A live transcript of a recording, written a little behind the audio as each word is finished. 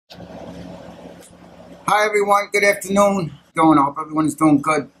Hi everyone, good afternoon. I hope everyone is doing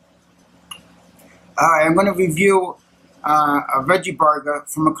good. I'm going to review a veggie burger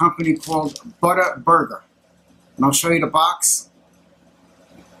from a company called BUBBA Burger. And I'll show you the box.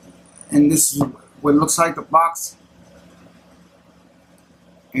 And this is what it looks like, the box.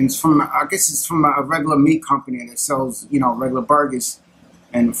 And it's from, I guess it's from a regular meat company that sells, regular burgers.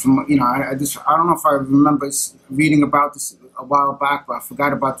 And from, I don't know if I remember reading about this a while back, but I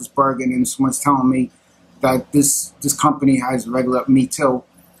forgot about this burger, and then someone's telling me that this company has regular meat too.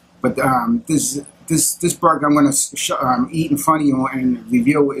 But this burger I'm going to eat in front of you and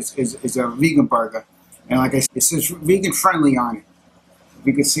review is a vegan burger. And like I said, it says vegan friendly on it. If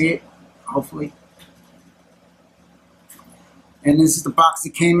you can see it, hopefully. And this is the box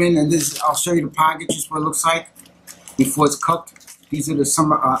that came in, and I'll show you the package. This is what it looks like before it's cooked. These are this is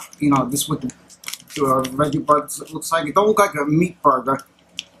what the veggie burger looks like. It don't look like a meat burger.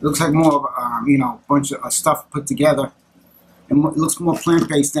 It looks like more of a bunch of stuff put together. And it looks more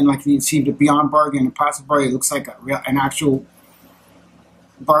plant-based than like you see the Beyond Burger and the Impossible Burger. It looks like an actual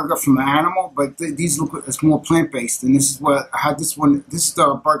burger from an animal, but these look, it's more plant-based. And this is what I had this one. This is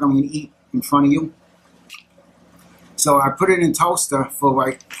the burger I'm going to eat in front of you. So I put it in toaster for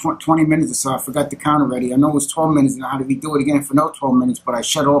like 20 minutes or so. I forgot to count already. I know it was 12 minutes, and I had to redo it again for no 12 minutes, but I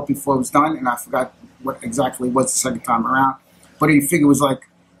shut it off before it was done, and I forgot what exactly it was the second time around. But you figure it was like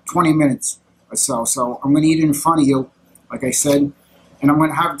 20 minutes or so. So I'm going to eat it in front of you, like I said. And I'm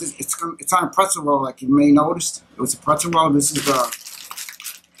going to have this, it's on a pretzel roll, like you may have noticed. It was a pretzel roll. This is what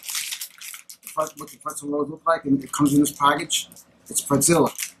the pretzel rolls look like, and it comes in this package. It's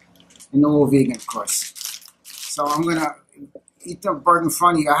Pretzilla, and all vegan, of course. So I'm going to eat the burger in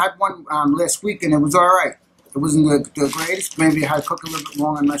front of you. I had one last week, and it was all right. It wasn't the greatest. Maybe I had to cook a little bit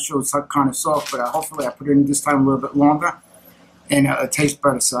longer. I'm not sure. It's kind of soft, but hopefully I put it in this time a little bit longer, and it tastes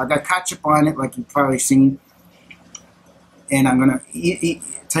better. So I got ketchup on it, like you've probably seen. And I'm going to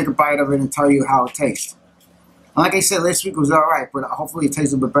take a bite of it and tell you how it tastes. And like I said, last week was all right, but hopefully it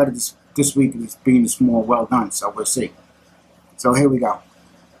tastes a bit better this week, it's being it's more well done. So we'll see. So here we go.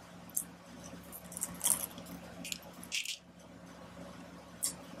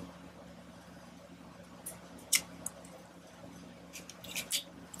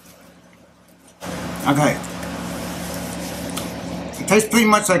 Okay. It tastes pretty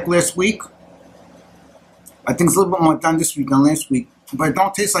much like last week. I think it's a little bit more done this week than last week. But it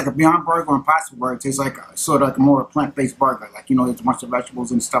don't taste like a Beyond Burger or Impossible Burger. It tastes like sort of like more a plant-based burger. Like, there's a bunch of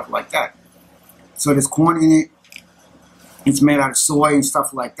vegetables and stuff like that. So there's corn in it. It's made out of soy and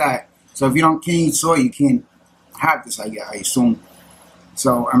stuff like that. So if you can't eat soy, you can't have this, I assume.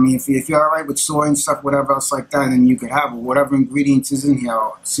 So, I mean, if you're all right with soy and stuff, whatever else like that, then you could have it. Whatever ingredients is in here,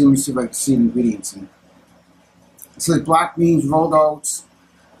 let me see if I can see the ingredients in it. It says black beans, rolled oats,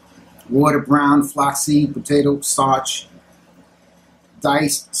 water, brown, flaxseed, potato, starch,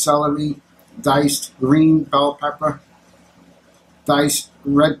 diced celery, diced green bell pepper, diced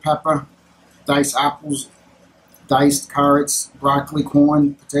red pepper, diced apples, diced carrots, broccoli,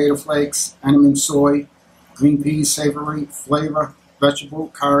 corn, potato flakes, cinnamon, soy, green peas, savory, flavor, vegetable,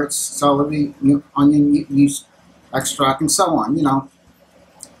 carrots, celery, onion, yeast extract, and so on,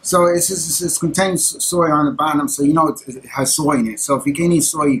 So it contains soy on the bottom, so it has soy in it. So if you can't eat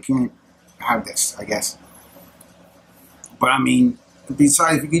soy, you can't have this, I guess. But I mean,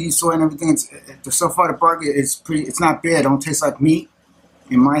 besides, if you can eat soy and everything, so far the burger it's not bad. It don't taste like meat,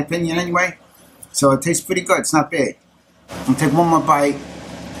 in my opinion anyway. So it tastes pretty good. It's not bad. I'll take one more bite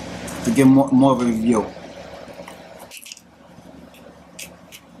to give more of a review.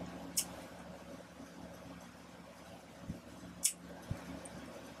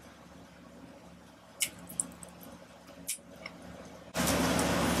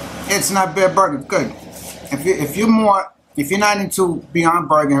 It's not a bad burger. Good. If you're not into Beyond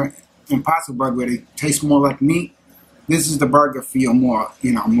Burger, Impossible Burger, it tastes more like meat. This is the burger for you, more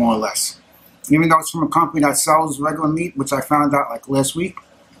or less. Even though it's from a company that sells regular meat, which I found out like last week.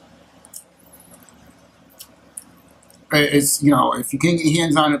 It's if you can't get your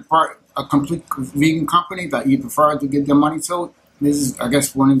hands on a complete vegan company that you prefer to give their money to, this is, I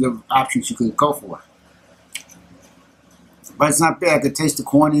guess, one of the options you could go for. But it's not bad. I could taste the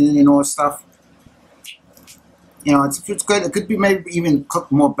corn in it and all that stuff. It's good. It could be maybe even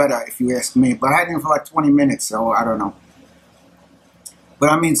cooked more better if you ask me. But I had it for like 20 minutes, so I don't know.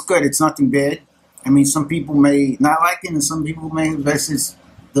 But I mean, it's good. It's nothing bad. I mean, some people may not like it, and some people may guess it's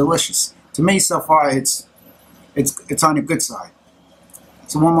delicious. To me, so far, it's on the good side.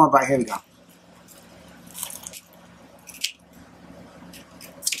 So one more bite. Here we go.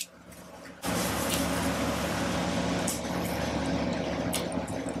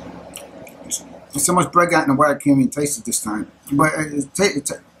 Peace. There's so much bread out in the way I can't even taste it this time. But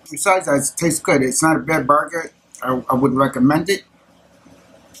besides that, it tastes good. It's not a bad burger. I would recommend it.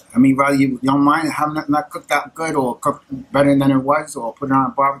 I mean, whether you don't mind having it not cooked that good or cooked better than it was, or put it on a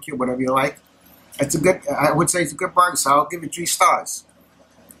barbecue, whatever you like. It's a good. I would say it's a good burger, so I'll give it 3 stars.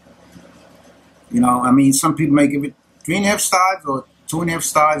 You know, I mean, some people may give it 3.5 stars or 2.5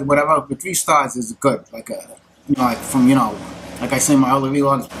 stars, whatever. But 3 stars is good. Like like I say in my other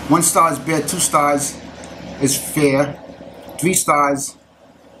vlogs, 1 star is bad, 2 stars is fair, 3 stars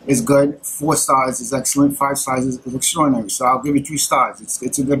is good, 4 stars is excellent, 5 stars is extraordinary. So I'll give it 3 stars.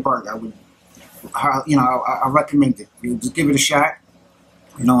 It's a good burger. I recommend it. You just give it a shot.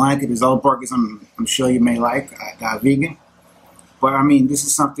 You don't like it, there's other burgers I'm sure you may like that are vegan. But I mean, this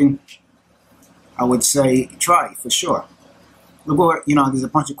is something I would say try for sure. Look what, there's a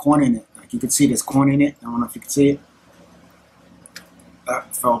bunch of corn in it. Like you can see there's corn in it. I don't know if you can see it.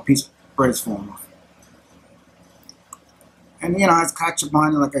 That fell a piece of bread's falling off. And it's ketchup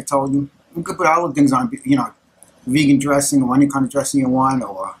on it, like I told you. You could put other things on, vegan dressing or any kind of dressing you want,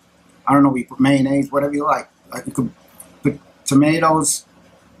 or I don't know, you put mayonnaise, whatever you like. Like you could put tomatoes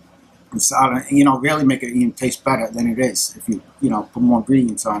and salad, really make it even taste better than it is if you, put more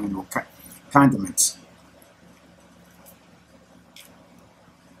ingredients on it or condiments.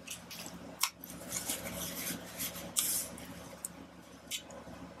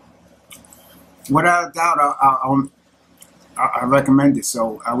 Without a doubt, I recommend it.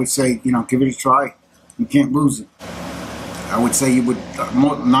 So I would say, give it a try. You can't lose it. I would say you would.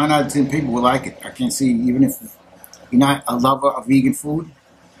 9 out of 10 people would like it. I can't see, even if you're not a lover of vegan food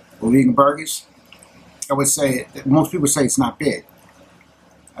or vegan burgers, I would say most people say it's not bad.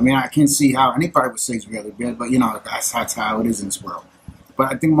 I mean, I can't see how anybody would say it's really bad, but that's how it is in this world.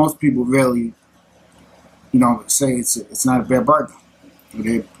 But I think most people really, say it's not a bad burger.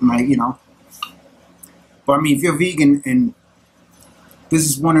 They might, But I mean, if you're vegan and this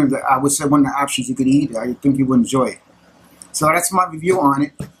is one of the options you could eat, I think you would enjoy it. So that's my review on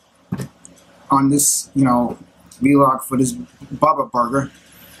it, on this, vlog for this BUBBA burger.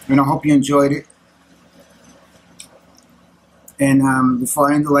 And I hope you enjoyed it. And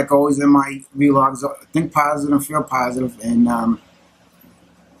before I end it, like always in my vlogs, think positive, feel positive, and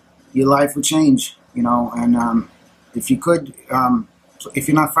your life will change, And if you could, if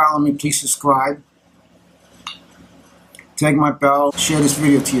you're not following me, please subscribe. Tag my bell, share this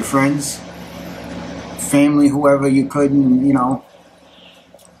video to your friends, family, whoever you could, and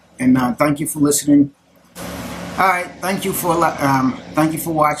thank you for listening. All right, thank you for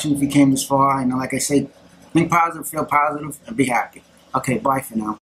watching. If you came this far, and like I say, think positive, feel positive, and be happy. Okay, bye for now.